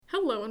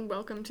Hello and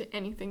welcome to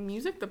Anything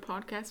Music, the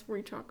podcast where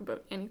we talk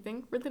about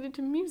anything related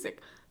to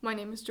music. My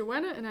name is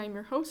Joanna and I'm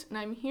your host, and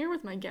I'm here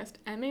with my guest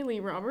Emily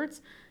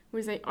Roberts, who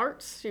is an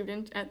art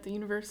student at the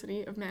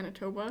University of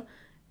Manitoba,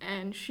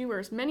 and she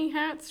wears many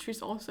hats. She's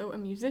also a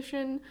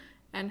musician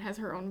and has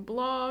her own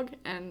blog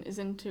and is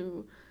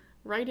into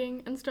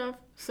writing and stuff.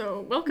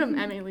 So welcome,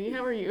 Emily.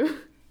 How are you?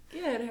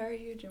 Good. How are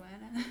you,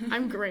 Joanna?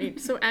 I'm great.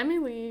 So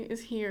Emily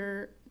is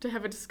here to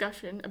have a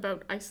discussion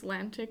about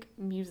Icelandic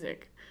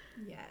music.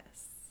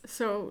 Yes.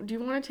 So, do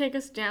you want to take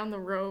us down the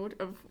road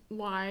of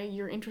why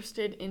you're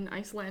interested in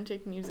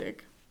Icelandic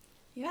music?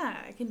 Yeah,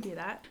 I can do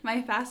that.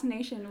 My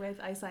fascination with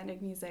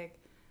Icelandic music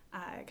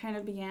kind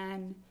of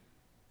began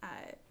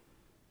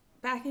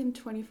back in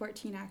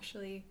 2014,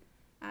 actually.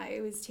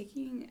 I was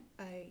taking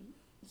a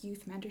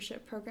youth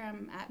mentorship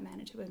program at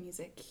Manitoba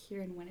Music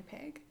here in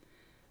Winnipeg.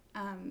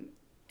 And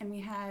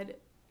we had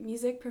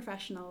music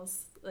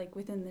professionals, like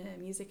within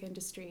the music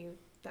industry,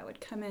 that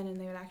would come in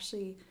and they would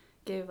actually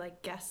give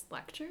like guest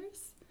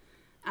lectures.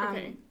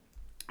 Okay.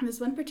 This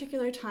one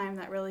particular time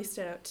that really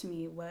stood out to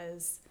me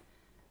was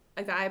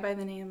a guy by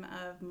the name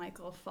of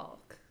Michael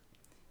Falk.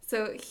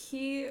 So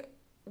he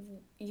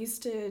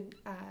used to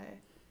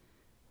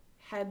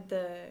head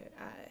the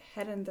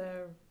Head in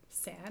the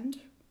Sand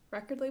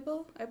record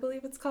label, I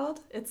believe it's called.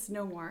 It's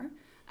no more.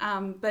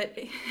 But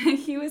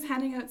he was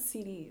handing out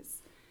CDs.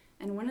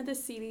 And one of the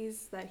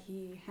CDs that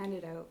he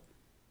handed out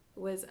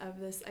was of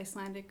this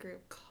Icelandic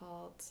group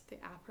called the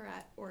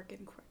Apparat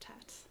Organ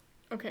Quartet.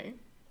 Okay.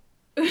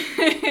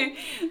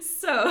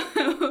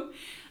 So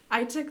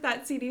I took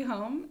that CD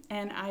home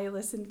and I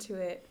listened to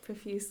it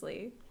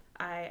profusely.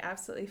 I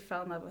absolutely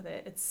fell in love with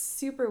it. It's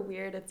super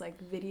weird. It's like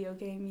video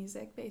game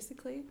music,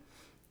 basically.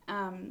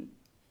 And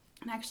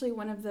actually,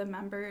 one of the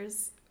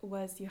members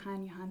was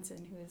Johan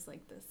Johansson, who is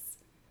like this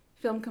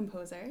film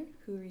composer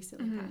who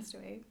recently passed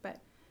away. But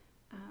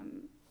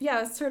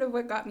yeah, it's sort of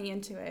what got me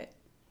into it.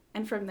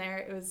 And from there,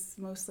 it was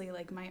mostly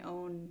like my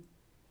own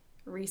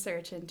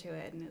research into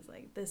it, and it's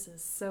like, this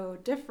is so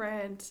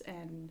different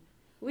and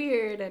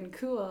weird and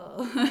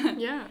cool.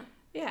 Yeah.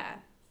 Yeah,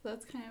 so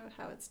that's kind of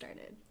how it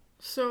started.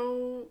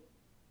 So,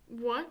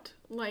 what,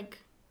 like,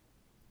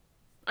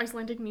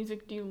 Icelandic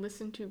music do you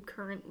listen to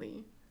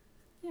currently?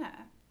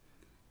 Yeah.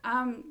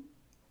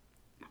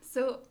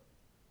 So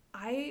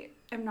I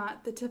am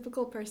not the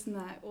typical person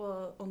that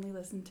will only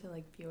listen to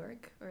like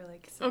Bjork or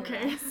like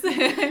Okay.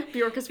 Sigur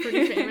Bjork is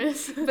pretty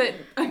famous. But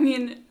I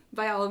mean,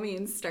 by all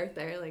means, start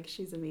there. Like,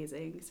 she's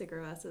amazing.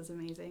 Sigur Rós is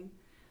amazing.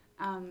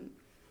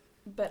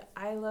 But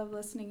I love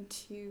listening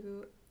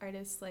to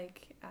artists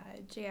like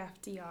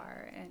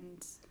JFDR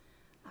and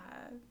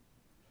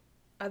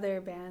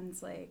other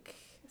bands like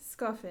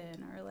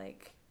Scoffin or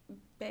like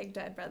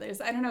Baghdad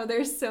Brothers. I don't know.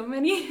 There's so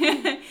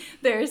many.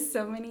 There's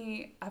so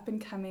many up and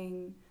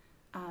coming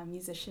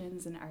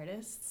musicians and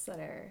artists that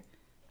are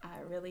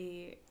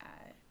really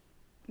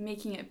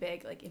making it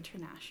big, like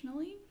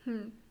internationally.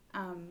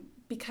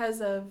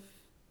 Because of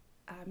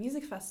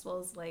music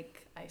festivals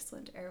like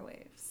Iceland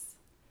Airwaves.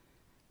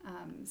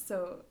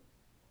 So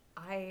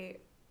I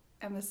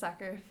am a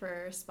sucker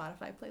for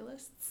Spotify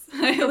playlists.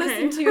 I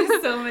listen to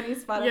so many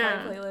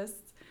Spotify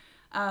playlists.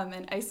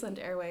 And Iceland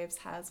Airwaves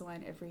has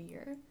one every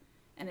year.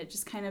 And it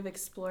just kind of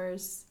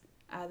explores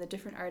the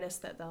different artists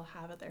that they'll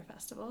have at their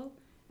festival.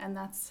 And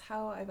that's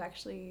how I've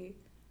actually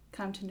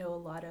come to know a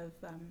lot of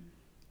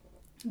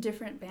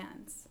different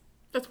bands.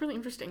 That's really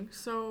interesting.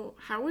 So,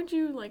 how would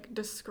you, like,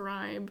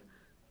 describe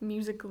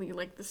musically,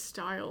 like, the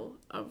style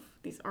of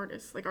these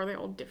artists? Like, are they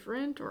all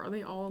different, or are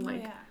they all,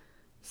 like,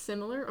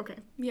 similar? Okay.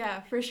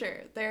 Yeah, for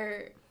sure.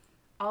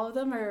 All of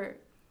them are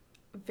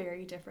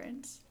very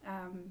different.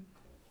 I'll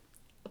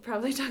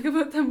probably talk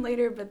about them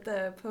later, but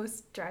the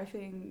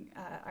Post-Driving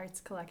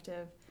Arts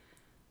Collective,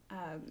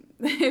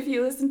 if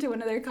you listen to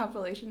one of their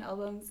compilation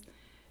albums,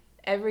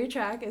 every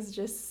track is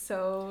just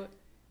so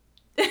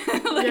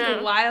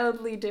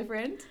wildly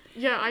different.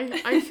 Yeah,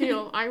 I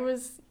feel I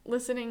was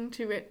listening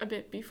to it a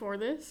bit before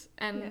this,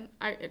 and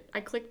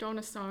I clicked on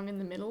a song in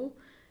the middle,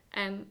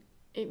 and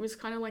it was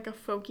kind of like a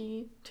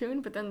folky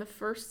tune, but then the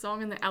first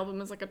song in the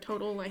album is like a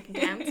total like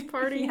dance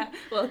party. Yeah,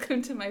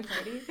 welcome to my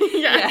party.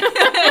 Yeah.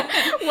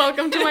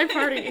 Welcome to my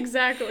party,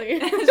 exactly.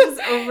 It's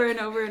just over and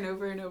over and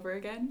over and over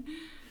again.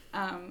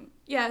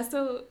 Yeah,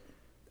 so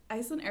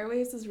Iceland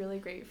Airwaves is really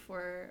great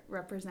for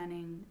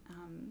representing,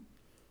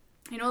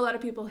 I know a lot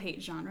of people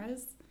hate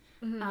genres,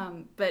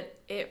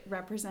 but it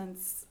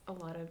represents a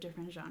lot of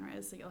different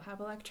genres. So you'll have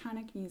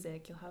electronic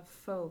music, you'll have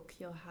folk,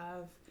 you'll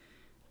have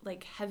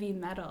like heavy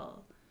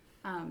metal,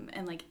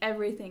 and like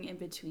everything in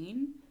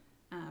between.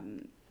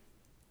 And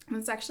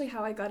that's actually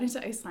how I got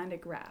into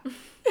Icelandic rap.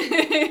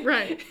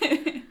 Right.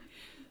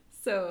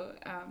 So,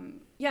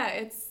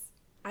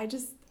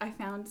 I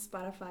found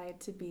Spotify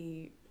to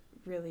be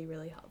really,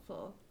 really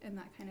helpful in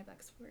that kind of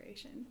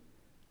exploration.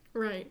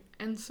 Right.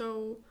 And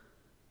so,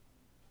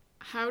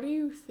 how do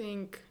you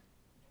think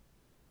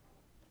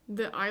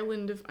the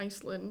island of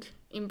Iceland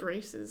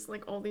embraces,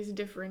 like, all these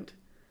different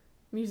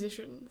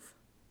musicians?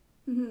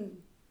 Mm-hmm.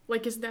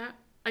 Like, is that,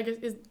 I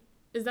guess,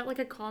 is that like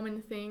a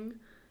common thing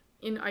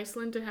in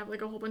Iceland to have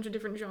like a whole bunch of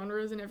different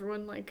genres and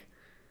everyone like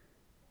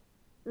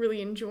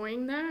really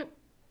enjoying that?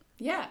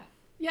 Yeah,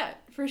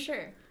 for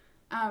sure.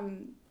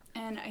 And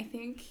I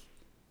think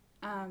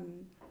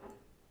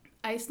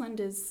Iceland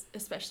is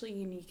especially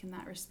unique in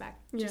that respect,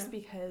 just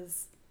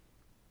because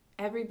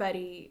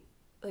everybody,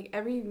 like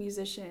every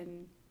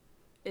musician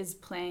is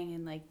playing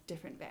in like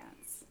different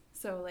bands.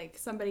 So like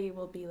somebody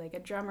will be like a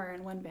drummer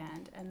in one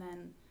band, and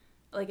then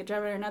like a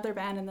drummer in another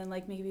band, and then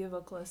like maybe a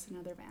vocalist in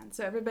another band.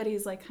 So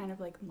everybody's like kind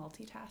of like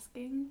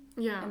multitasking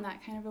in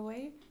that kind of a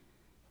way.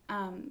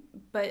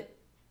 But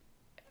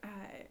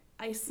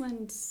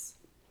Iceland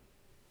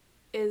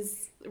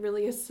is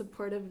really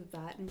supportive of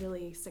that and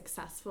really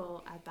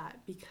successful at that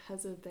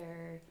because of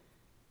their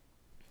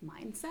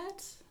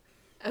mindset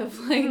of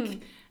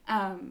like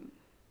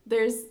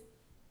there's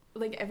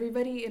like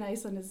everybody in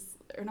Iceland is,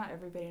 or not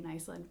everybody in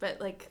Iceland,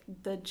 but like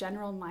the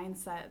general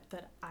mindset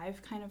that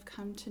I've kind of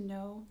come to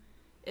know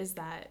is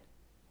that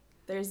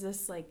there's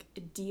this like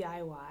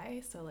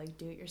DIY, so like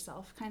do it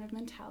yourself kind of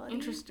mentality.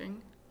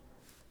 Interesting.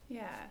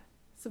 Yeah.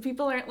 So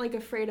people aren't like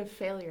afraid of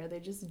failure, they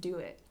just do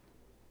it.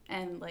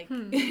 And like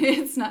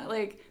it's not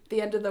like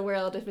the end of the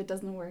world if it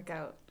doesn't work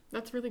out.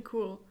 That's really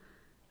cool.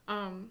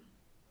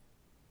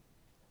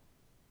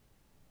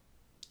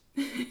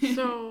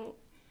 So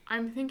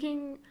I'm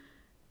thinking,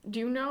 do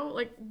you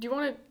want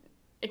to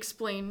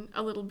explain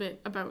a little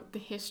bit about the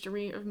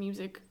history of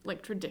music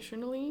like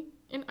traditionally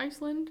in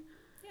Iceland?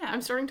 Yeah.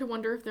 I'm starting to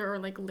wonder if there are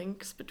like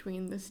links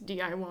between this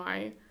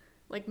DIY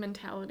like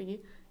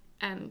mentality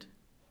and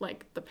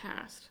like the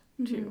past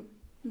too.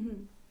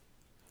 Mm-hmm.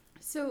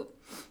 So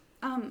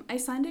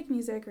Icelandic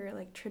music, or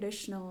like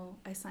traditional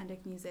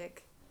Icelandic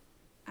music,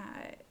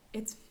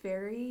 it's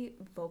very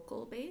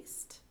vocal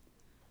based.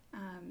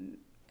 And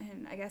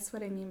I guess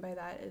what I mean by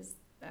that is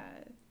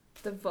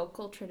the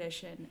vocal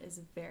tradition is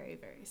very,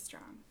 very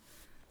strong.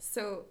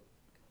 So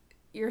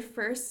your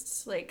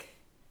first like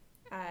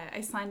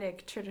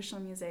Icelandic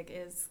traditional music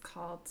is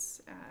called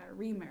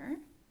Rímur,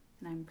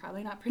 and I'm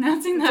probably not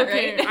pronouncing that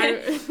right.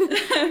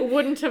 I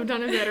wouldn't have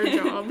done a better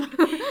job.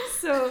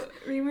 So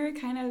Rímur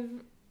kind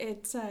of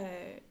it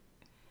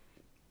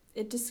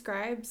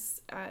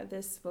describes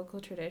this vocal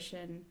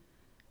tradition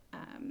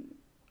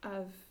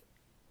of,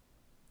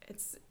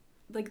 it's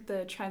like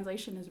the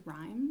translation is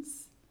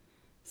rhymes.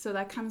 So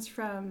that comes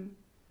from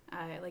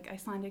like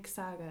Icelandic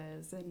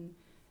sagas and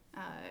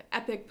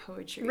epic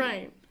poetry.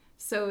 Right.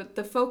 So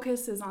the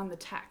focus is on the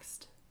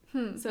text.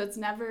 So it's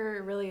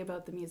never really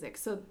about the music.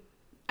 So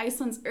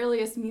Iceland's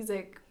earliest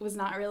music was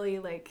not really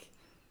like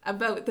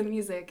about the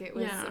music, it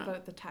was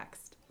about the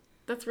text.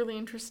 That's really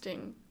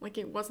interesting. Like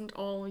it wasn't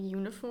all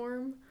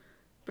uniform,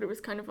 but it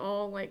was kind of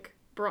all like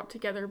brought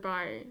together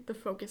by the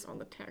focus on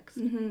the text.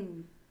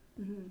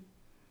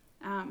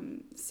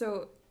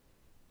 So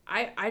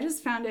I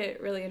just found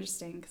it really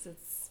interesting because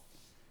it's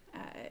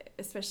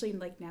especially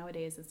like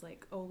nowadays it's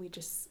like, oh, we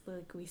just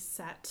like we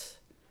set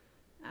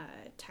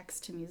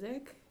text to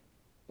music,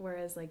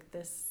 whereas like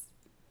this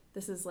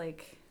is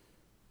like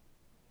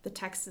the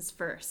text is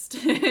first.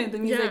 The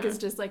music is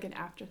just like an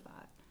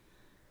afterthought.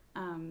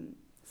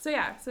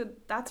 So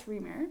that's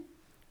Rímur.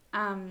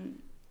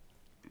 And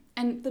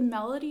the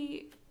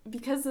melody,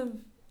 because of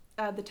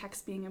the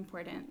text being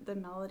important, the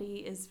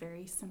melody is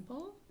very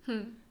simple.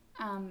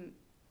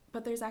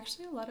 But there's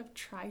actually a lot of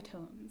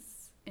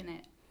tritones in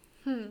it,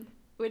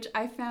 which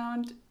I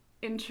found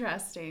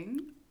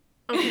interesting.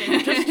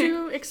 Okay, just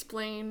to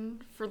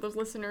explain for those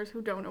listeners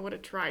who don't know what a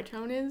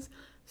tritone is.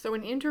 So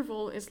an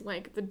interval is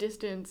like the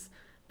distance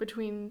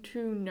between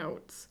two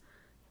notes.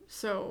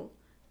 So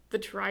the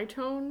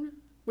tritone,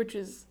 which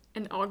is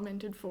an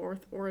augmented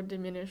fourth or a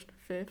diminished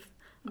fifth,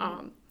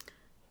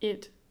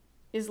 it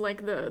is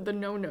like the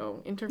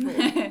no-no interval.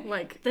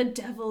 Like the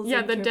devil's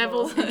interval. The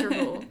devil's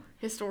interval,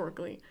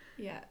 historically.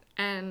 Yeah.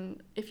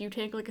 And if you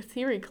take like a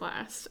theory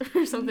class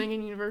or something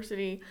in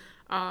university,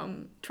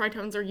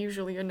 tritones are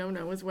usually a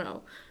no-no as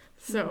well.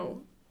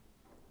 So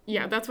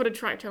that's what a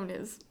tritone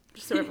is,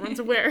 just so everyone's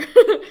aware.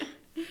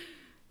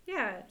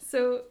 Yeah,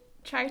 so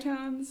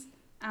tritones,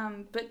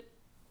 but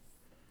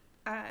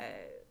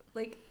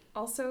like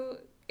also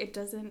it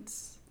doesn't,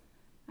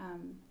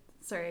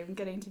 sorry, I'm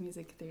getting to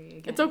music theory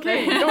again. It's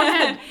okay, go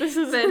ahead. But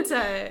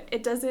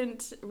it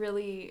doesn't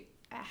really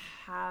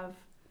have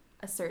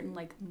a certain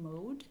like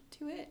mode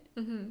to it.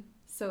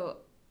 So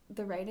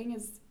the writing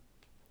is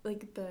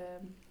like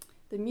the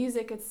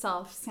music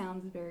itself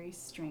sounds very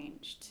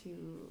strange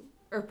to,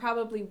 or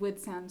probably would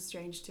sound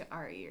strange to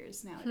our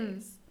ears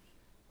nowadays.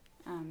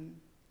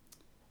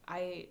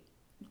 I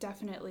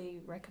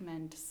definitely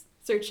recommend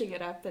searching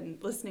it up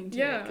and listening to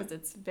it because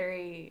it's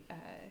very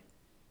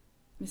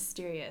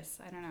mysterious.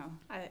 I don't know.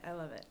 I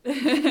love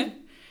it.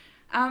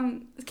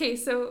 Okay,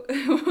 so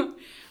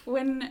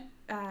when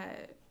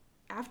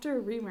after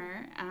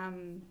Rímur,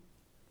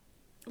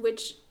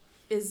 which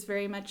is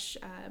very much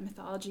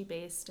mythology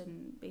based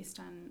and based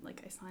on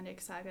like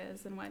Icelandic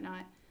sagas and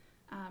whatnot,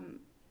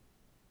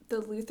 the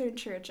Lutheran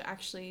Church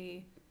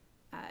actually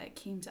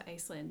came to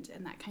Iceland,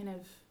 and that kind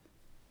of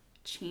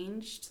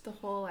changed the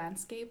whole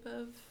landscape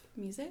of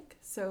music.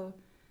 So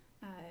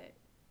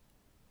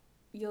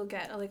you'll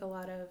get like a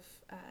lot of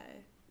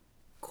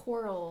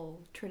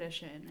choral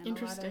tradition and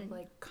a lot of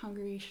like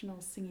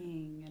congregational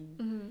singing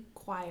and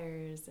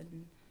choirs,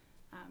 and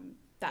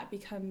that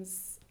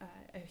becomes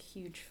a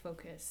huge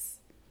focus,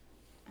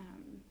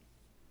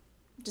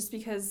 just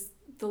because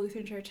the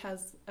Lutheran Church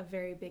has a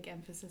very big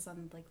emphasis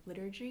on like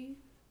liturgy.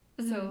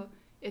 So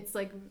it's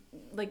like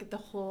the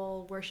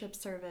whole worship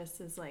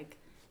service is like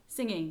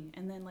singing,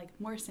 and then like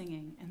more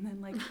singing, and then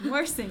like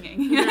more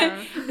singing.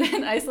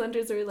 And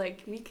Icelanders are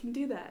like, we can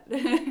do that.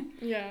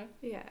 Yeah.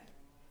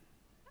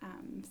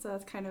 So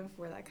that's kind of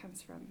where that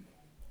comes from.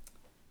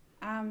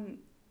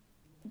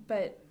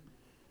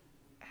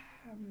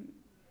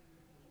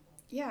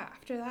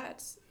 After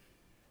that,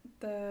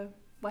 the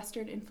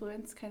Western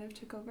influence kind of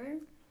took over.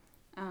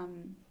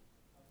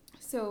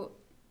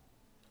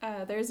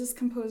 There's this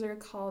composer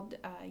called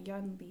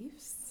Jan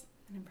Leifs,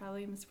 and I'm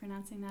probably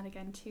mispronouncing that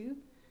again too.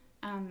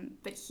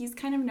 But he's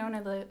kind of known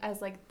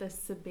as like the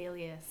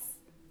Sibelius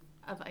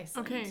of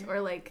Iceland,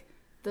 or like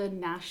the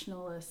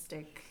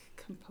nationalistic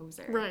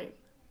composer. Right.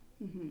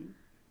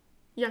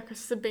 Yeah, because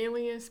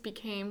Sibelius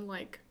became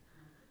like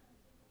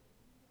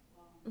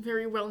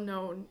very well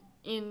known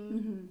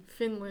in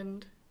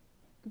Finland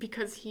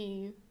because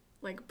he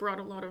like brought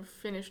a lot of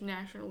Finnish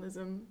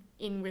nationalism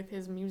in with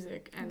his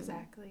music and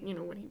you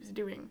know what he was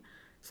doing.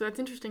 So that's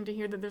interesting to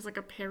hear that there's like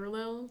a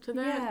parallel to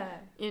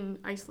that in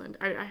Iceland.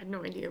 I had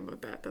no idea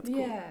about that. That's cool.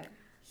 Yeah,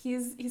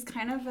 he's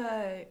kind of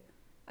a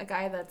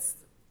guy that's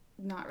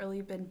not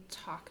really been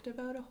talked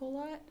about a whole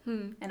lot,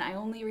 and I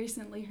only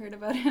recently heard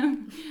about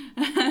him.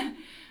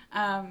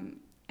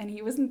 And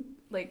he wasn't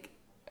like,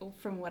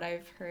 from what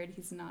I've heard,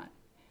 he's not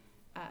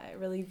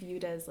really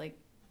viewed as like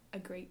a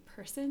great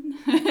person.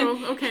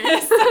 Oh, okay.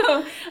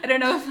 So I don't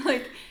know if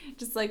like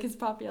just like his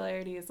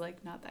popularity is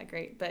like not that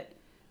great, but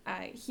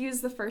he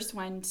was the first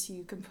one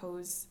to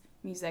compose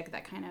music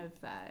that kind of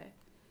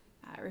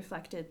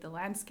reflected the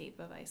landscape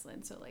of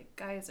Iceland. So like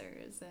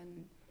geysers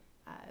and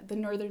the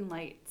Northern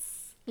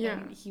Lights. Yeah.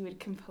 And he would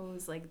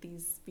compose like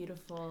these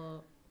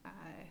beautiful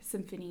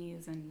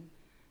symphonies and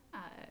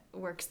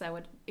works that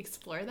would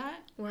explore that.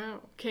 Wow.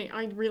 Okay,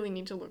 I really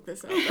need to look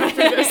this up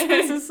after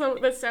this.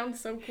 That sounds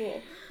so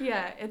cool.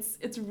 Yeah,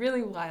 it's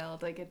really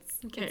wild. Like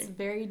it's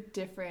very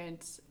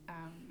different,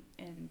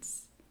 and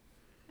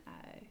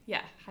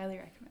highly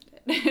recommend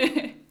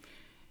it.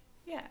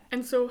 Yeah.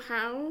 And so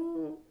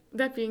how,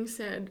 that being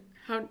said,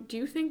 how do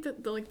you think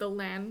that the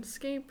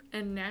landscape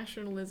and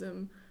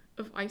nationalism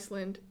of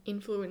Iceland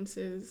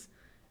influences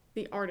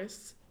the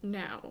artists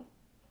now?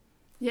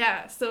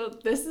 Yeah, so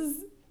this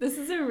is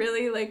a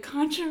really like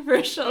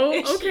controversial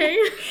issue. Okay.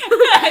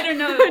 I don't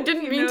know. I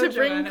didn't mean to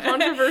bring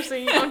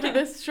controversy onto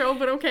this show,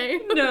 but okay.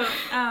 No.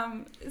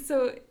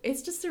 So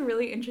it's just a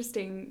really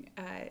interesting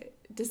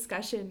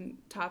discussion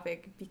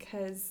topic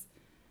because,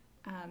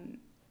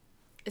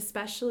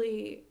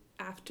 especially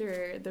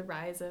after the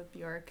rise of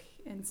Björk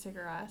and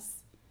Sigur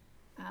Rós,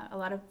 a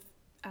lot of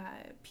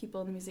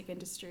people in the music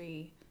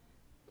industry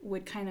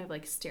would kind of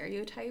like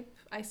stereotype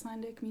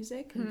Icelandic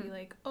music and be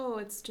like, oh,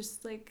 it's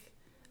just like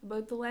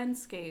about the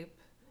landscape,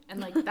 and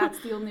like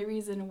that's the only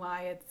reason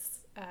why it's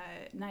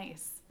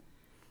nice,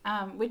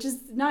 which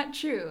is not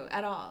true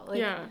at all.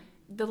 Like,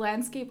 the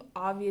landscape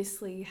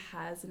obviously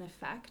has an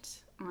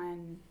effect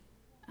on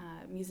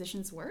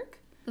musicians' work,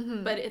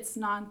 but it's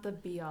not the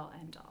be-all,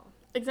 end-all.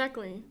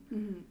 Exactly.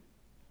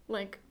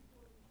 Like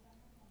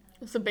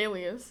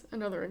Sibelius,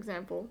 another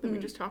example that we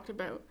just talked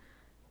about.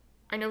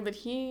 I know that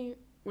he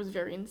was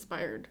very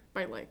inspired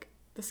by like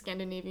the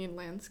Scandinavian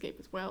landscape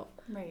as well.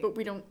 Right. But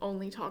we don't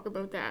only talk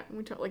about that.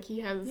 We talk like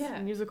he has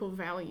musical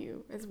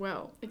value as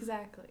well.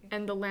 Exactly.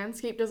 And the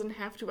landscape doesn't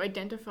have to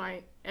identify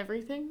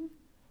everything.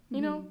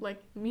 You know,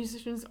 like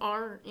musicians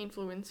are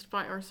influenced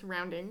by our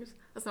surroundings.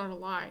 That's not a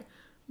lie.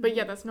 But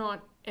yeah, that's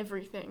not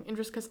everything. And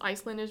just because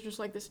Iceland is just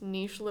like this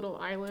niche little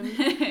island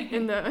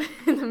in the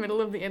middle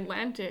of the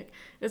Atlantic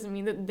doesn't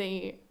mean that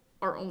they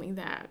are only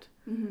that.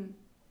 And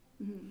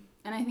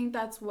I think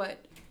that's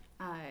what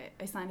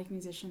Icelandic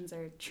musicians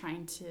are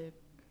trying to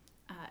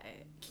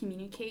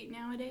communicate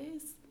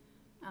nowadays.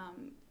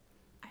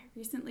 I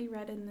recently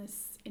read in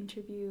this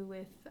interview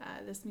with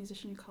this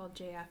musician called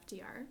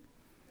JFDR.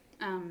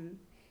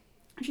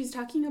 She's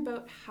talking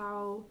about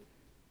how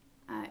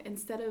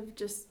instead of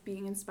just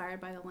being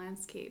inspired by the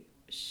landscape,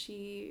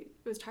 she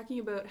was talking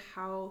about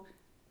how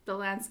the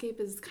landscape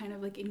is kind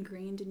of like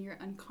ingrained in your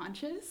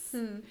unconscious,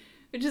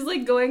 which is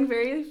like going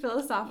very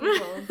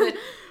philosophical. But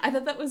I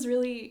thought that was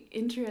really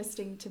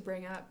interesting to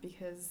bring up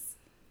because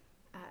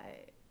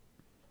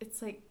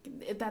it's like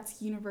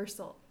that's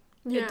universal.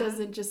 It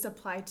doesn't just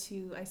apply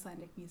to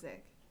Icelandic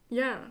music.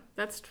 Yeah,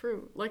 that's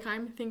true. Like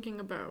I'm thinking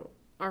about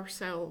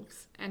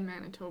ourselves and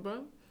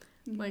Manitoba.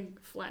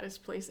 Like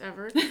flattest place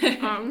ever.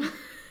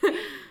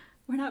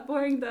 We're not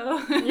boring though.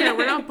 Yeah,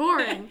 we're not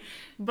boring.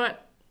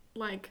 But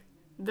like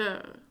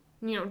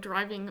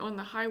driving on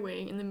the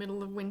highway in the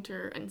middle of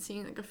winter and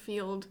seeing like a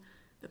field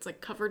that's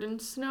like covered in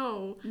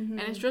snow, Mm-hmm.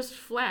 and it's just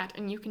flat,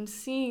 and you can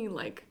see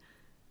like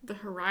the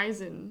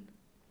horizon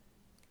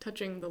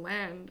touching the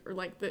land, or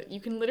like you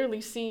can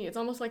literally see, it's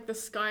almost like the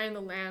sky and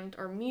the land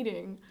are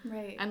meeting,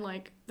 Right. and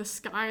like the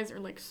skies are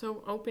like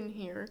so open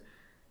here,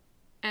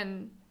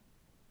 and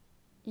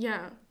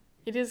yeah,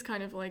 it is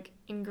kind of like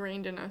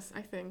ingrained in us,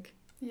 I think.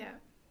 Yeah,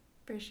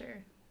 for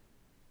sure.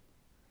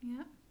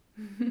 Yeah.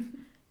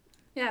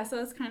 Yeah,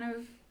 so it's kind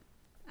of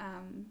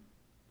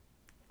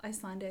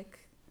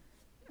Icelandic,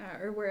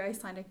 or where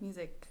Icelandic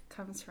music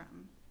comes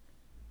from.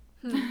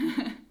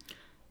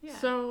 Yeah.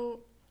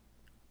 So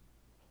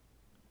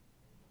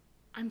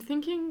I'm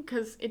thinking,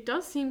 because it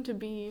does seem to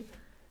be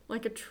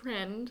like a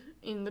trend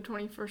in the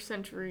 21st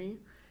century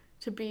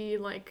to be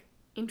like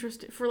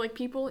interested for like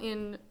people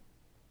in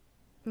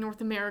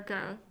North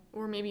America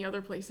or maybe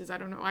other places. I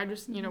don't know. I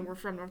just, we're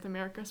from North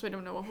America, so I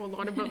don't know a whole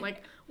lot about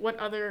like what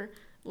other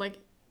like,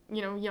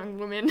 young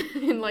women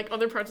in like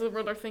other parts of the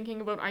world are thinking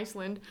about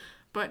Iceland.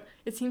 But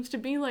it seems to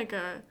be like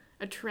a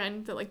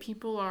trend that like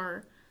people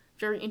are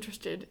very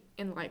interested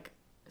in like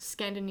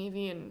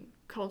Scandinavian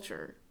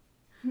culture.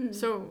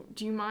 So,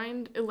 do you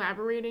mind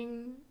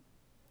elaborating,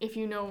 if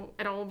you know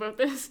at all about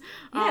this,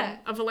 Yeah.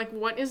 of like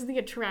what is the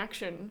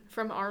attraction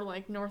from our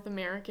like North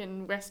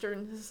American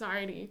Western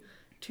society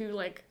to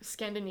like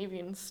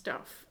Scandinavian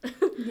stuff?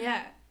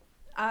 Yeah.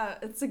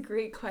 It's a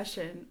great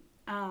question,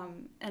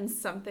 and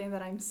something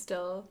that I'm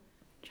still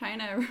trying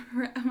to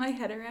wrap my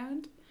head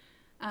around,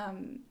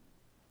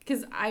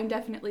 because I'm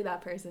definitely that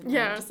person.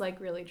 Yeah. I'm just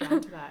like really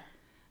drawn to that,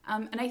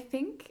 and I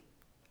think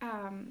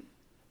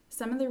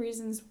some of the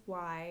reasons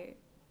why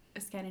a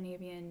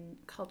Scandinavian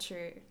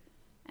culture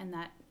and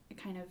that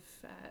kind of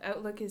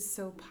outlook is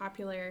so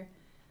popular,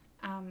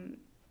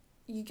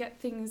 you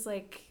get things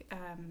like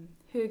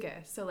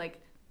hygge, so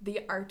like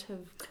the art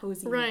of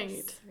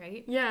coziness,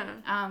 right? Yeah.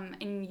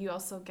 And you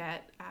also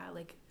get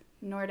like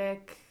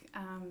Nordic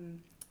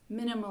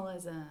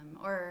minimalism,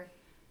 or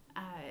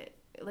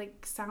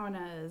like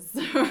saunas,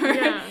 or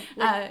Yeah.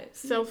 Like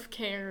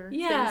self-care,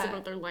 yeah. things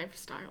about their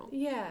lifestyle.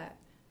 Yeah,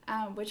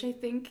 which I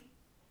think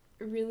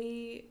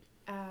really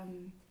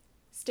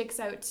sticks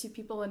out to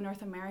people in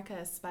North America,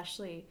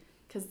 especially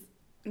because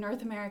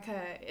North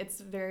America, it's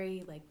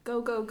very like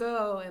go, go,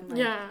 go, and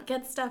like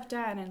get stuff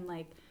done, and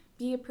like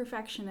be a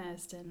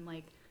perfectionist, and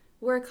like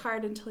work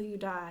hard until you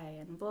die,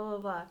 and blah, blah,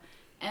 blah.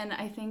 And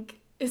I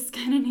think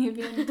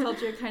Scandinavian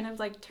culture kind of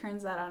like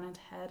turns that on its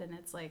head, and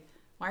it's like,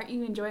 why aren't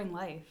you enjoying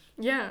life?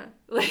 Yeah.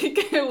 Like, what are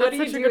you doing? That's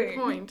such a good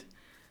point.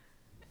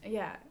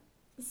 Yeah.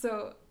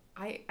 So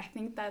I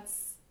think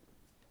that's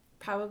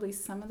probably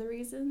some of the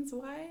reasons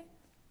why.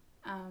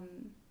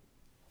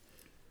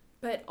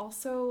 But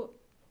also,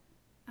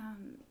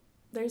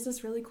 there's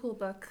this really cool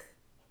book.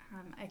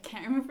 I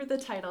can't remember the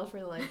title for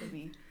the life of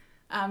me.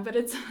 But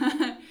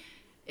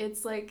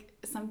it's like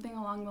something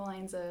along the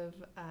lines of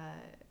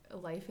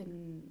life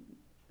in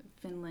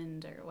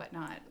Finland or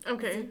whatnot.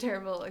 Okay. It's a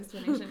terrible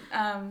explanation.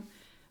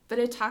 But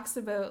it talks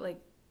about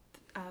like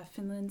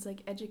Finland's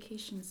like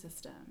education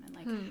system, and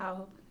like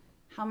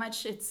how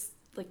much it's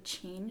like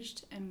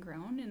changed and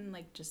grown in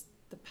like just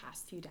the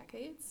past few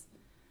decades.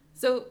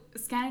 So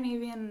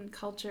Scandinavian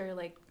culture,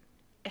 like,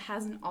 it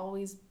hasn't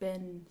always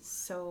been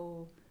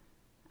so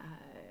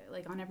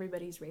like on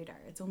everybody's radar.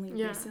 It's only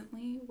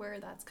recently where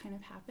that's kind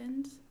of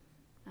happened,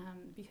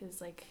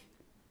 because like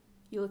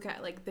you look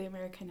at like the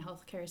American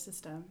healthcare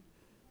system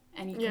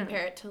and you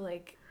compare it to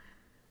like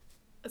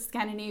a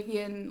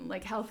Scandinavian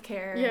like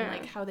healthcare and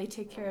like how they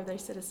take care of their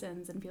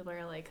citizens, and people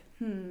are like,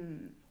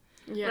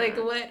 like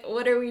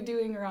what are we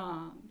doing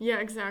wrong? Yeah,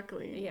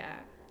 exactly. Yeah.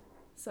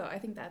 So I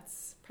think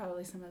that's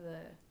probably some of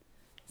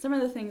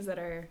the things that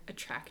are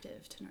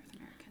attractive to North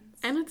Americans.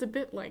 And it's a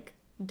bit like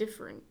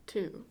different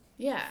too.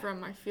 Yeah.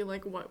 From, I feel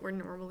like, what we're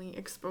normally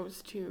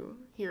exposed to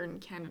here in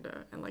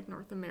Canada and like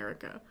North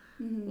America.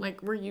 Mm-hmm.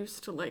 Like, we're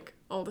used to like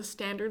all the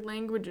standard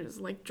languages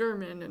like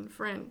German and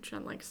French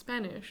and like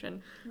Spanish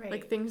and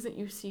like things that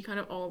you see kind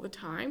of all the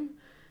time.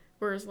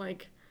 Whereas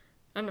like,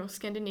 I don't know,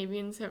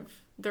 Scandinavians have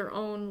their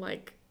own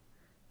like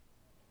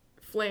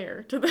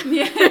flair to them.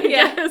 Yeah.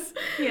 Yes.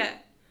 Yeah.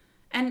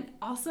 And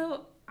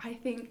also, I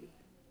think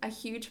a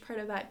huge part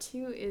of that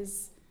too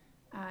is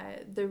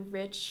the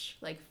rich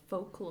like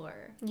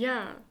folklore.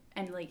 Yeah.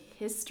 And like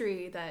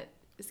history that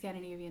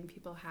Scandinavian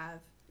people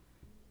have,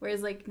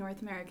 whereas like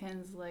North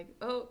Americans, like,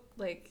 oh,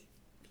 like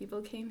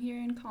people came here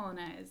and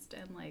colonized,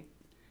 and like,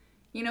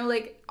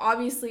 like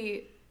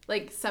obviously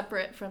like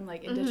separate from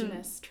like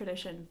indigenous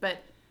tradition, but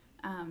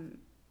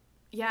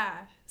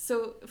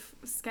so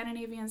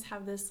Scandinavians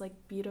have this like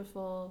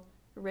beautiful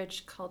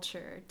rich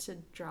culture to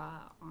draw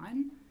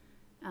on,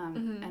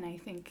 and I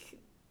think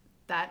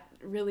that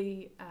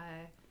really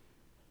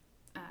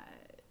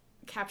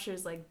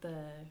captures like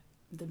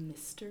the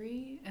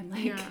mystery, and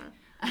like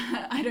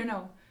I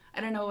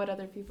don't know what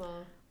other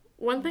people.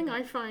 One thing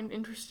I find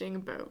interesting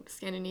about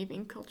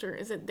Scandinavian culture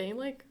is that they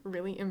like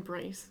really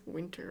embrace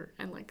winter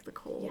and like the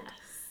cold. Yes.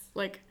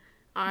 Like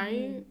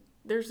I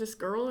there's this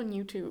girl on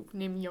YouTube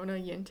named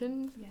Yona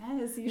Yinton.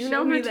 Yes, you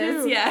know her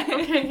too. Yeah.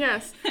 Okay,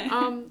 yes.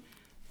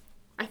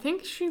 I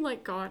think she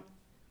like got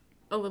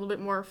a little bit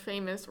more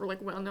famous or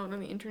like well known on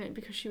the internet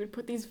because she would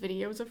put these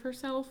videos of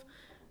herself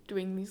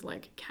doing these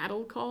like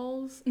cattle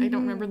calls. I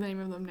don't remember the name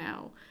of them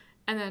now.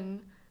 And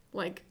then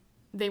like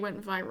they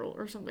went viral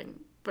or something.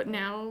 But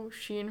now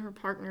she and her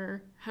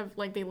partner have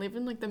like they live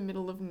in like the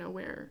middle of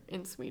nowhere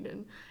in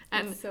Sweden.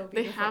 And so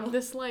they have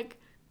this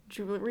like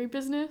jewelry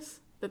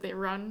business that they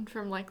run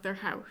from like their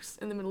house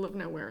in the middle of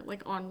nowhere,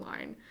 like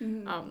online.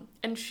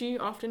 And she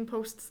often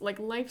posts like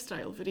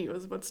lifestyle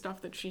videos about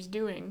stuff that she's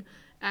doing.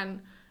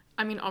 And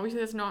I mean,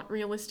 obviously that's not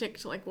realistic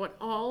to like what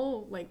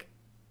all like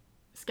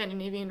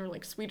Scandinavian or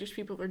like Swedish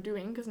people are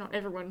doing, because not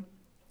everyone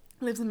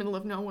lives in the middle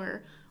of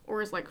nowhere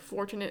or is like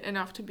fortunate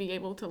enough to be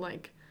able to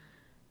like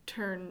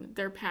turn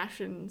their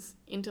passions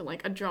into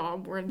like a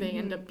job where they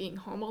end up being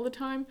home all the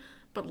time.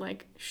 But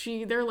like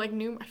they're like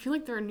I feel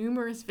like there are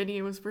numerous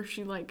videos where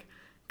she like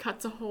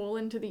cuts a hole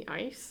into the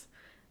ice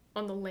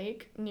on the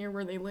lake near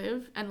where they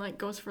live and like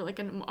goes for like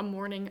a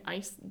morning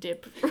ice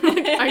dip or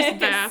like ice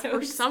bath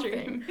or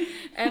something.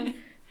 And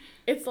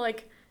it's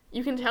like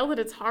you can tell that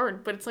it's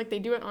hard, but it's like they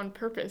do it on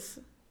purpose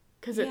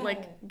because it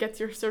like gets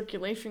your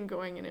circulation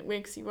going and it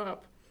wakes you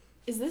up.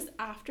 Is this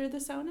after the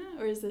sauna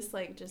or is this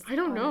like just I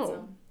don't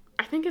know.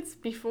 I think it's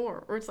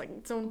before, or it's like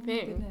its own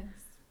thing.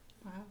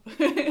 Wow.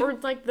 Or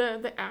it's like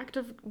the act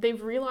of,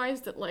 they've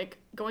realized that like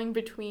going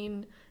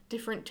between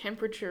different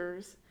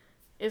temperatures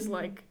is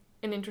like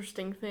an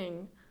interesting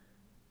thing.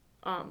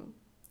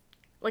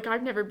 Like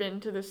I've never been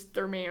to this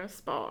Thermea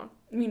spa.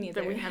 Me neither.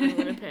 That we have in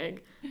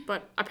Winnipeg,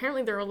 but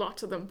apparently there are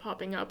lots of them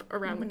popping up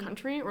around the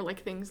country, or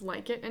like things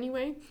like it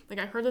anyway. Like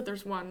I heard that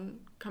there's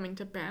one coming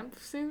to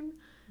Banff soon,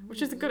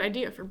 which is a good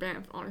idea for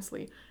Banff,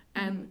 honestly.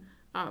 And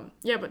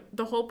yeah, but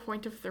the whole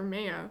point of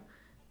Thermea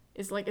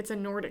is like it's a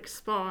Nordic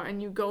spa,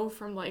 and you go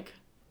from like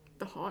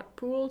the hot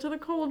pool to the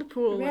cold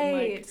pool, right?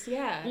 And, like,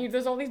 yeah.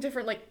 There's all these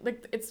different like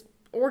it's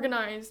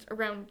organized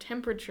around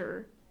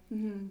temperature,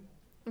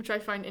 which I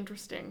find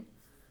interesting.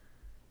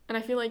 And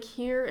I feel like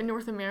here in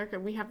North America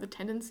we have the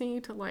tendency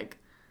to like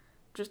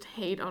just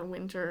hate on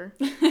winter.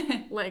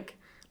 Like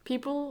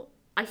people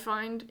I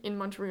find in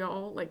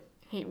Montreal like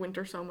hate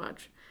winter so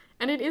much.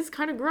 And it is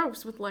kind of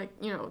gross with, like,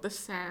 you know, the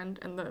sand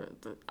and the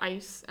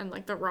ice and,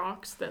 like, the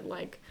rocks that,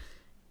 like,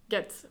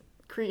 gets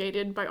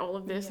created by all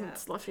of this and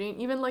slushy.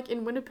 Even, like,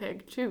 in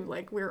Winnipeg, too.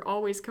 Like, we're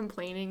always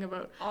complaining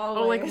about,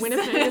 oh, like,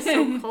 Winnipeg is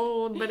so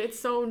cold, but it's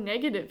so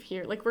negative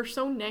here. Like, we're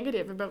so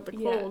negative about the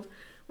cold,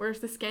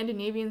 whereas the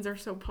Scandinavians are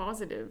so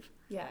positive.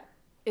 Yeah.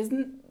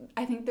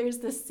 I think there's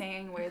this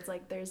saying where it's,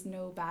 like, there's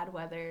no bad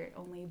weather,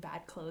 only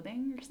bad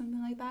clothing or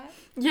something like that.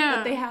 Yeah.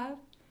 That they have.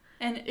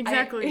 And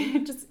exactly.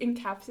 It just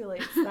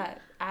encapsulates that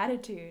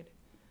attitude.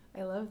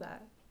 I love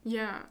that.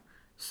 Yeah.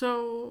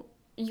 So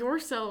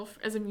yourself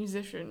as a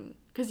musician,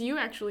 because you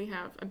actually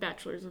have a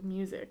bachelor's of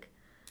music.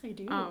 I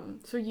do.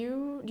 So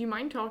do you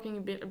mind talking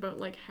a bit about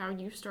like how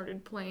you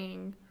started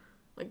playing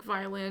like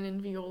violin and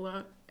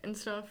viola and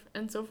stuff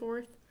and so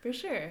forth? For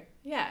sure.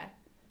 Yeah.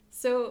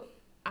 So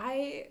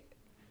I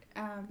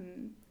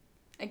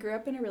grew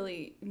up in a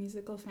really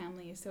musical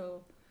family.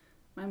 So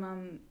my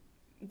mom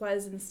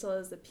was and still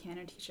is a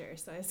piano teacher,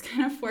 so I was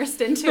kind of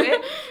forced into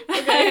it.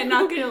 Okay.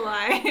 Not gonna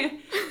lie.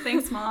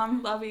 Thanks,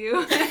 Mom. Love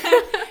you.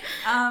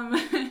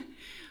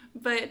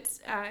 But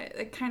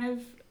it kind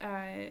of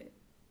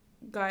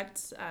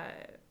got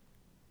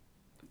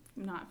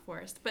not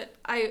forced, but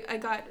I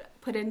got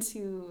put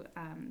into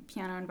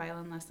piano and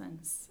violin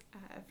lessons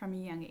from a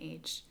young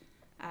age,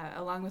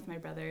 along with my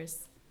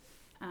brothers,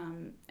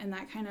 and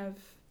that kind of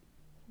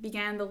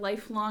began the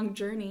lifelong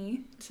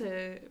journey,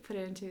 to put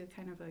it into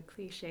kind of a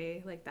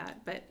cliche like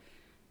that. But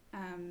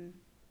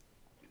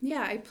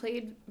yeah, I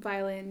played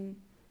violin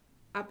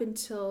up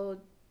until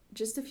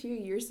just a few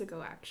years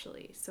ago,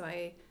 actually. So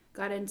I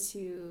got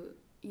into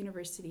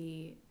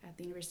university at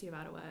the University of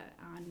Ottawa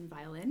on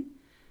violin.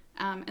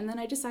 And then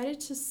I decided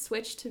to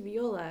switch to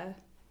viola.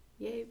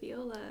 Yay,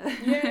 viola.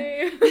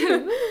 Yay.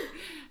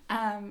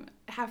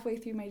 Halfway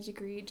through my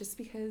degree, just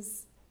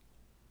because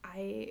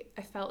I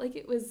felt like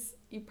it was,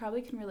 you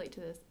probably can relate to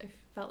this, I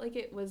felt like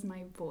it was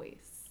my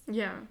voice.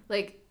 Yeah.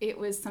 Like, it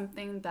was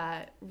something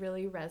that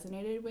really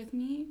resonated with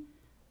me.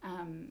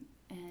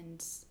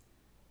 And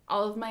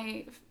all of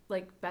my,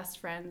 like, best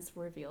friends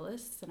were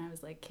violists, and I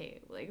was like,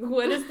 okay, like,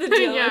 what is the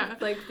deal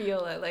with, like,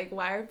 viola? Like,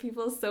 why are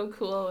people so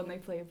cool when they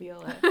play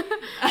viola?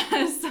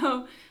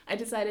 So I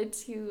decided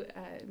to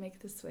make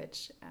the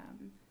switch,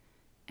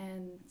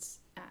 and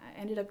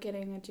ended up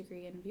getting a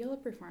degree in viola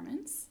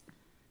performance.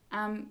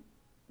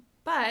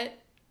 But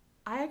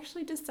I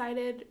actually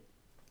decided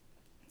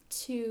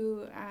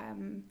to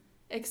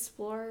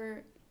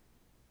explore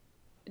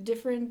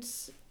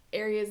different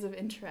areas of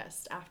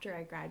interest after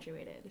I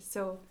graduated.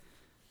 So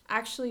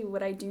actually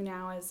what I do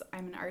now is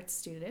I'm an art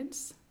student.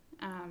 So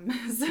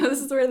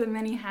this is where the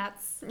many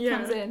hats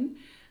comes in.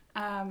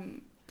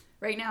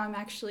 Right now I'm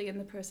actually in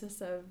the process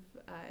of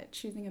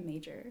choosing a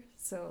major.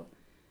 So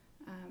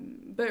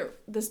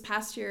But this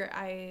past year,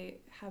 I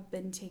have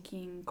been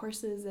taking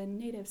courses in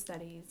Native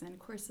Studies and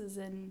courses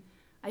in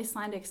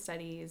Icelandic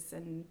Studies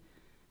and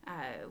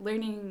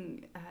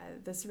learning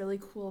this really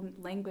cool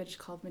language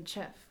called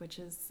Michif, which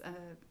is a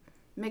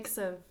mix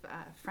of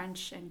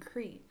French and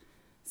Cree.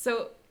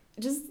 So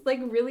just like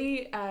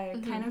really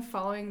kind of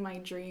following my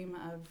dream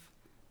of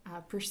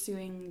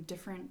pursuing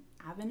different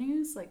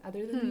avenues, like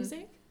other than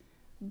music,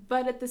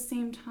 but at the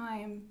same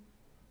time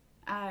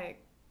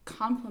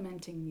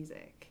complementing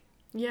music.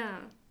 Yeah.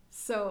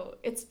 So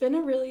it's been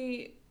a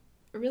really,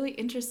 really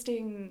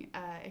interesting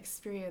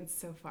experience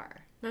so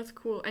far. That's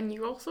cool. And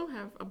you also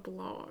have a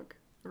blog,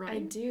 right? I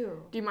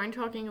do. Do you mind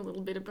talking a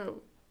little bit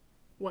about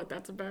what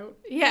that's about?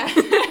 Yeah.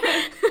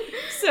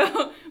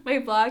 So my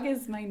blog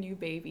is my new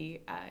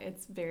baby.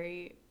 It's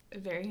very,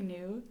 very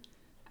new.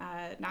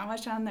 Not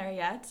much on there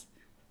yet.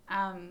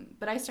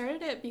 But I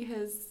started it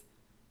because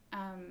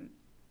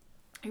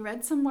I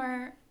read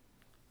somewhere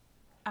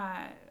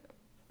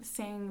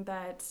saying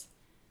that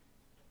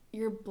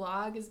your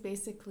blog is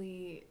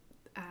basically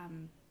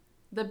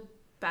the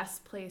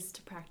best place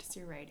to practice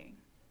your writing.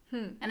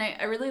 And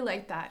I really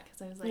liked that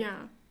because I was like,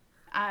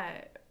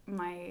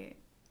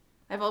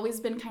 I've always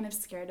been kind of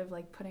scared of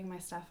like putting my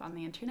stuff on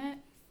the internet.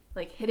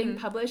 Like hitting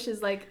publish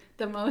is like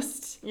the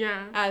most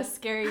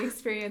scary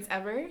experience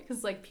ever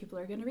because like people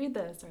are gonna read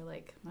this or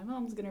like my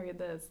mom's gonna read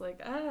this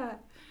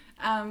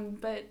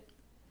but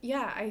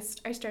yeah, I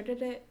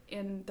started it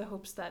in the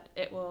hopes that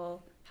it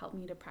will help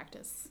me to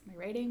practice my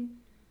writing,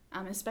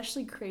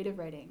 especially creative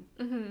writing,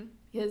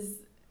 because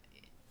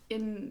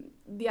in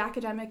the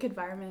academic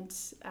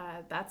environment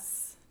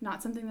that's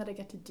not something that I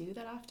get to do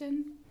that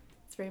often.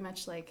 It's very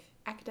much like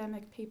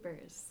academic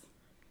papers.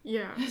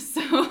 Yeah.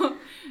 So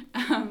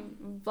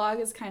blog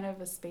is kind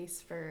of a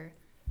space for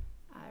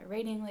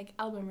writing like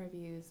album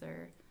reviews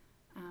or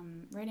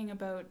writing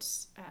about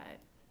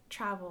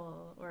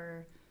travel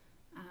or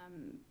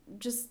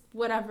just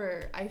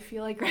whatever I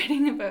feel like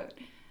writing about.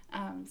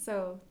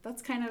 So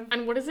that's kind of...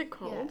 And what is it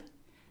called?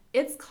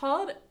 Yeah. It's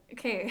called...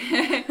 Okay.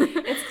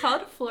 It's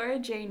called Flora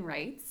Jane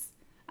Writes.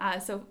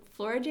 So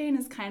Flora Jane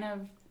is kind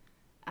of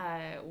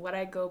what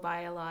I go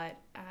by a lot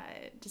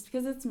just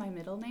because it's my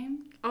middle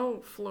name. Oh,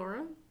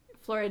 Flora?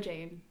 Flora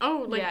Jane.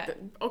 Oh, like, yeah.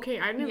 Okay,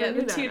 I never knew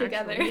the that, two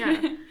together.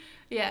 Yeah.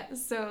 Yeah,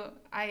 so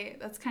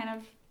that's kind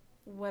of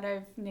what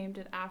I've named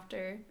it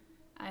after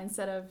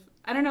instead of,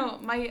 I don't know,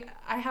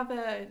 I have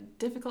a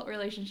difficult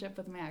relationship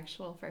with my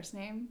actual first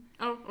name.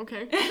 Oh,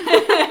 okay.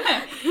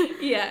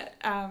 Yeah,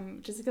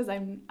 just because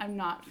I'm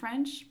not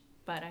French,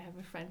 but I have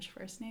a French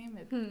first name.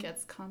 It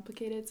gets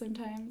complicated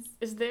sometimes.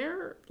 Is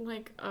there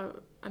like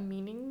a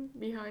meaning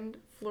behind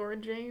Flora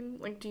Jane?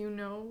 Like, do you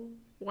know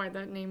why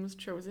that name was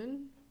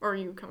chosen? Or are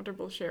you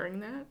comfortable sharing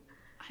that?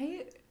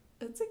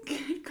 That's a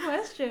good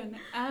question.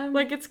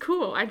 Like, it's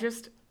cool.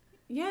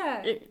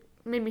 Yeah. It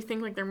made me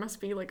think like there must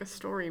be like a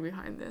story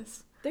behind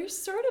this. There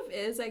sort of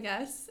is, I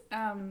guess.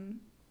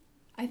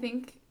 I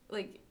think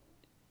like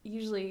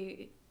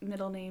usually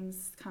middle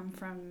names come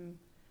from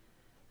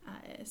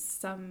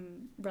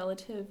some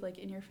relative like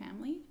in your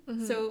family.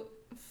 So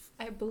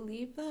I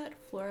believe that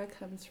Flora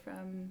comes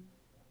from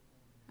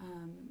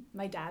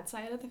my dad's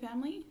side of the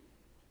family,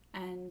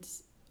 and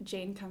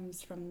Jane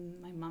comes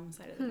from my mom's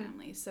side of the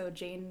family. So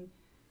Jane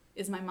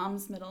is my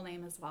mom's middle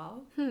name as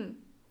well.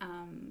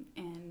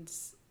 And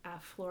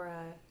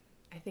Flora,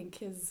 I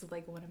think, is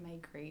like one of my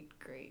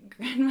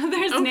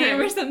great-great-grandmother's name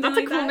or something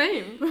like that.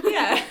 That's a cool name.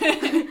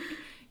 Yeah.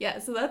 Yeah,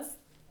 so that's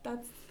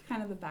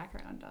kind of the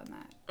background on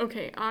that.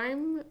 Okay,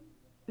 I'm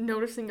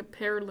noticing a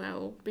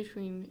parallel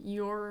between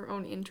your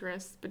own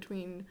interests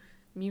between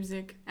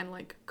music and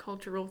like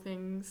cultural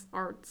things,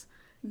 arts,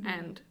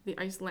 and the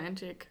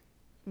Icelandic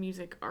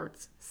music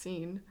arts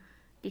scene,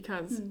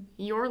 because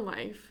your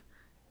life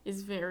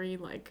is very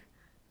like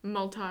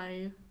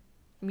multimedia,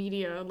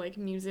 like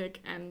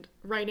music and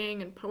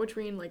writing and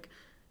poetry, and like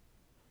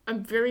a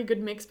very good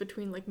mix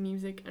between like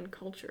music and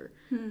culture.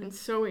 And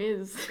so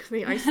is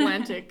the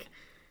Icelandic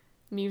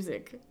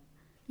music.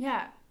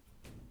 Yeah.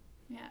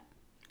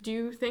 Do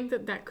you think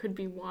that could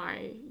be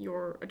why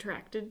you're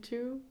attracted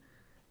to?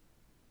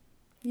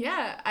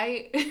 Yeah,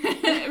 I've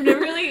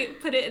never really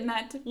put it in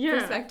that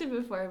perspective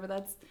before, but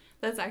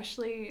that's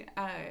actually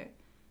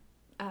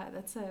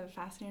that's a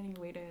fascinating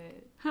way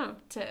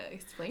to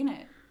explain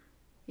it.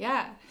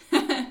 Yeah.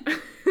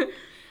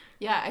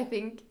 Yeah, I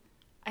think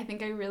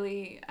I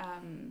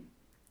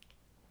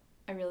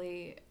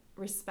really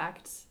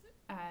respect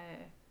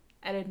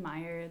and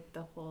admire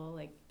the whole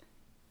like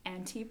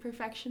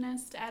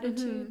anti-perfectionist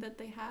attitude that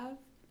they have,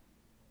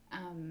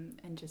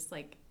 and just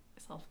like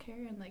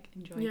self-care and like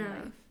enjoying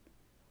life.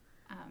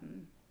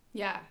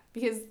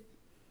 Because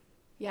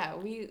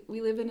we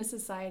live in a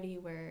society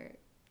where,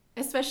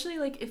 especially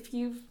like if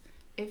you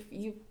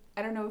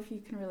I don't know if you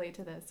can relate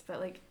to this, but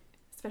like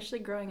especially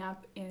growing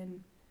up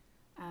in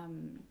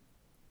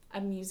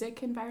a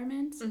music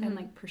environment and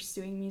like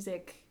pursuing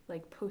music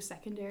like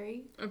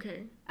post-secondary.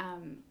 Okay.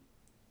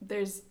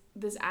 There's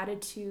this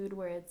attitude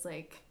where it's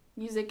like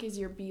music is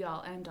your be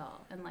all end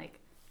all, and like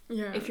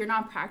Yeah. if you're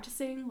not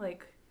practicing,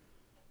 like,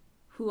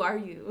 who are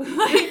you?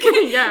 Like,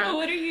 Yeah.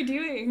 what are you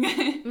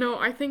doing? No,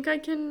 I think I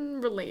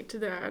can relate to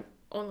that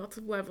on lots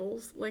of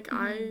levels. Like,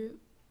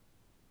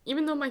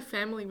 even though my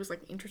family was,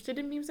 like, interested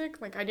in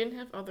music, like, I didn't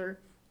have other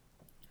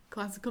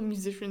classical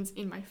musicians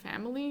in my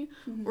family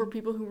or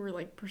people who were,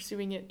 like,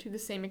 pursuing it to the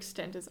same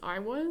extent as I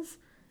was,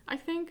 I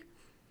think.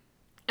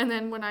 And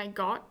then when I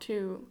got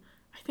to,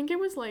 I think it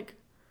was, like,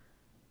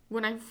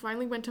 when I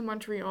finally went to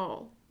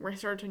Montreal, where I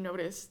started to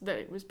notice that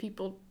it was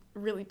people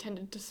really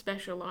tended to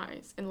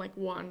specialize in, like,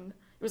 one.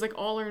 It was, like,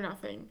 all or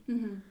nothing.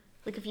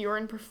 Like, if you're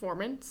in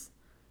performance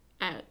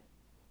at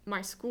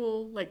my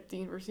school, like, the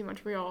University of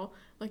Montreal,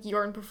 like,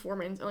 you're in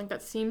performance, and, like,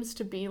 that seems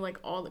to be, like,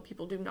 all that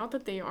people do. Not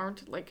that they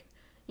aren't, like,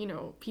 you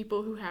know,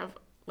 people who have,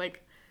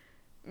 like,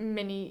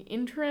 many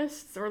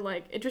interests, or,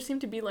 like, it just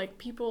seemed to be, like,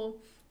 people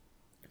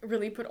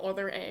really put all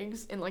their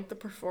eggs in, like, the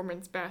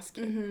performance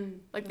basket.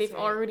 Like, they've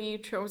already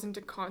chosen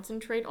to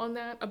concentrate on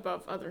that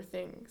above other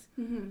things.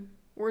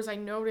 Whereas I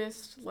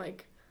noticed,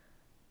 like,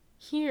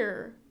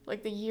 here,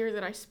 like, the year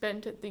that I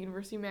spent at the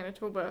University of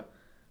Manitoba,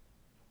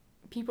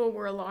 people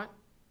were a lot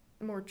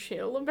more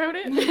chill about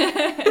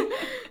it.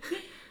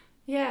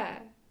 Yeah.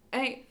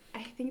 I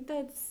think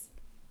that's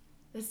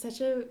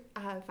such a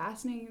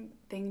fascinating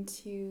thing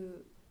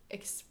to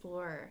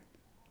explore,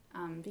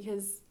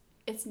 because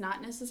it's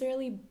not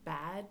necessarily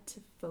bad to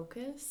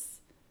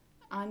focus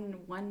on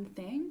one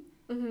thing,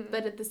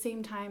 but at the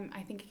same time,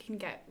 I think it can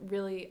get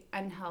really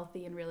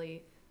unhealthy and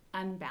really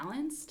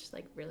unbalanced,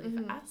 like, really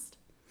fast.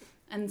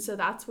 And so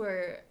that's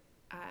where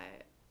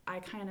I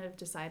kind of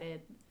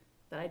decided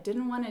that I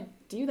didn't want to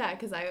do that,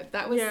 because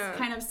that was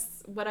kind of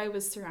what I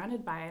was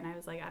surrounded by, and I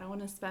was like, I don't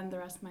want to spend the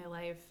rest of my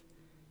life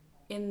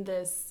in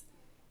this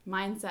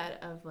mindset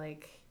of,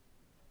 like,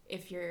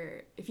 if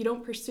you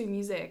don't pursue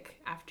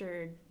music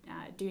after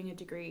doing a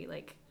degree,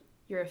 like,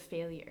 you're a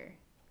failure,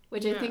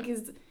 which I think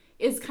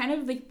is kind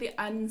of like the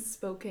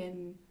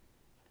unspoken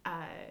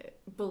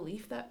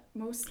belief that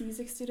most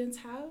music students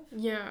have.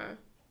 Yeah.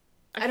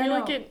 I feel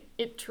like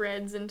it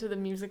treads into the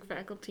music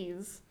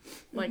faculties,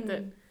 like,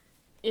 that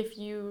if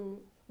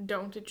you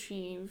don't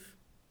achieve,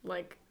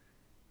 like,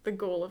 the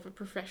goal of a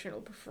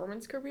professional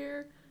performance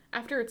career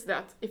after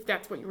if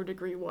that's what your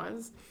degree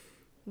was,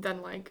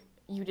 then, like,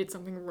 you did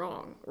something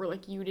wrong, or,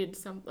 like,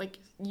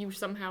 you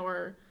somehow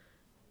are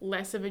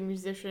less of a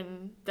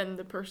musician than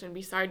the person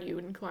beside you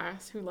in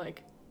class who,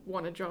 like,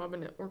 won a job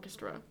in an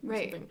orchestra or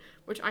something,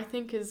 which I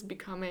think is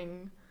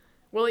becoming,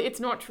 well, it's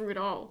not true at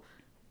all,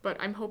 but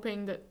I'm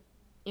hoping that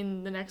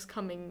in the next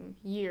coming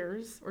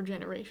years or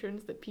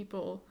generations that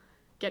people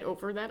get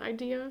over that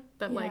idea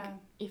that, like,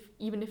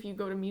 even if you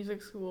go to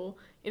music school,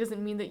 it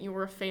doesn't mean that you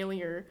were a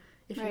failure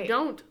if you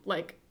don't,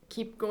 like,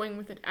 keep going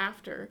with it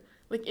after.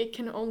 Like, it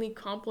can only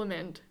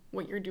complement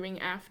what you're doing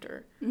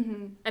after.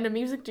 And a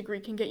music degree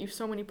can get you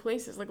so many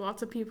places. Like,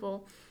 lots of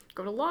people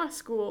go to law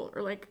school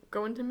or, like,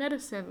 go into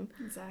medicine.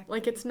 Exactly.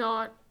 Like, it's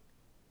not,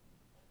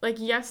 like,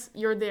 yes,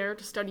 you're there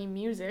to study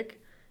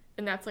music,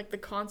 and that's, like, the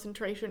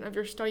concentration of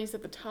your studies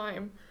at the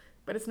time,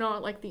 but it's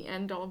not, like, the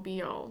end-all,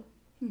 be-all.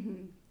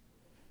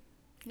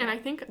 And I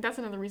think that's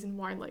another reason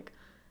why, like,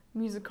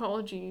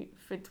 musicology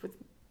fits with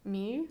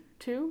me,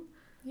 too.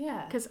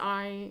 Yeah. Because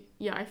I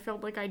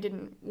felt like I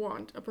didn't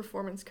want a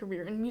performance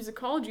career. And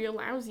musicology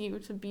allows you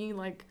to be,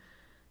 like,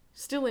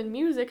 still in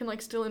music and,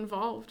 like, still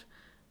involved.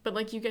 But,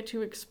 like, you get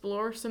to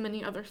explore so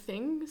many other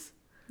things.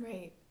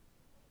 Right.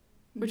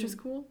 Which is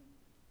cool.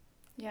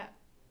 Yeah.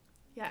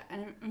 Yeah,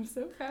 and I'm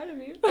so proud of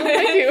you. Oh,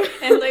 thank you.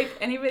 And, like,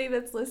 anybody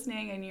that's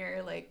listening and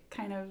you're, like,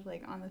 kind of,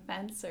 like, on the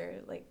fence,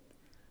 or, like,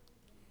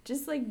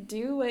 just, like,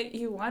 do what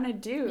you want to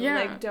do. Yeah.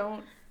 Like,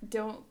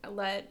 don't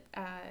let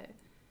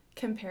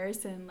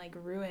comparison, like,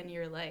 ruin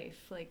your life.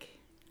 Like,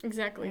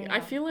 Exactly.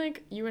 I feel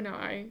like you and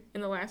I,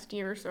 in the last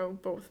year or so,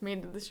 both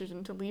made the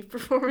decision to leave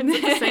performance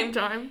at the same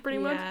time, pretty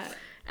much.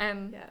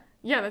 And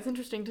that's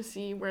interesting to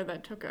see where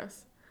that took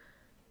us.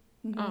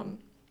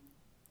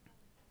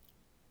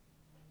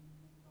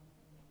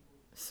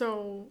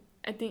 So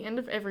at the end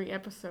of every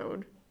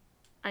episode,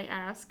 I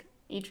ask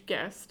each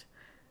guest,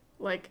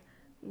 like,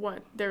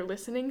 what their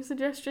listening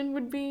suggestion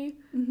would be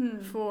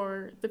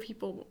for the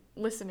people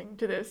listening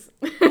to this.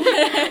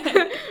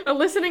 A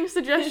listening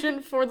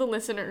suggestion for the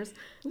listeners.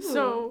 Ooh,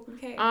 so,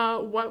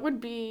 what would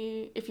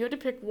be, if you had to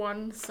pick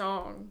one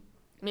song,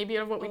 maybe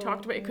out of what we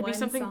talked about, it could be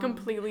something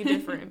completely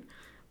different.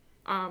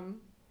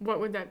 What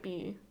would that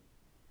be?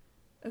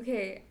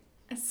 Okay,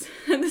 so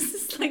this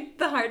is, like,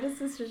 the hardest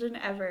decision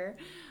ever.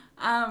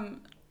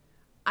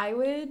 I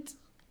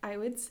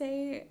would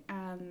say,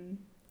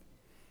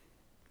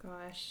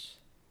 gosh.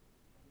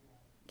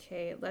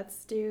 Okay,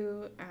 let's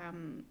do,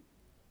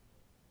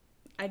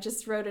 I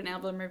just wrote an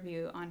album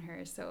review on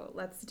her, so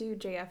let's do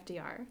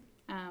JFDR.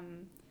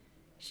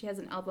 She has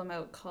an album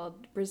out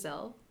called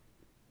Brazil,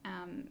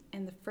 and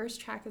the first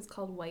track is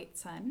called White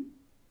Sun,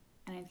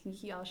 and I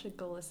think y'all should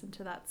go listen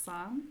to that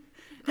song.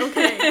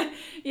 Okay.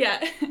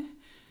 Yeah.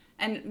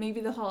 And maybe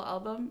the whole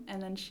album,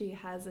 and then she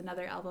has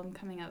another album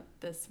coming out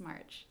this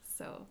March,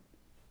 so.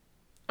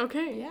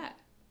 Okay. Yeah.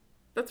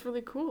 That's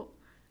really cool.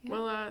 Yeah.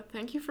 Well,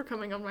 thank you for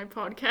coming on my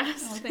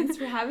podcast. Well, thanks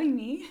for having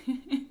me.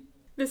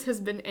 This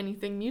has been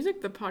Anything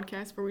Music, the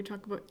podcast where we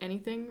talk about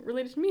anything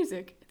related to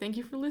music. Thank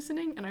you for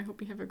listening, and I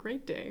hope you have a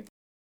great day.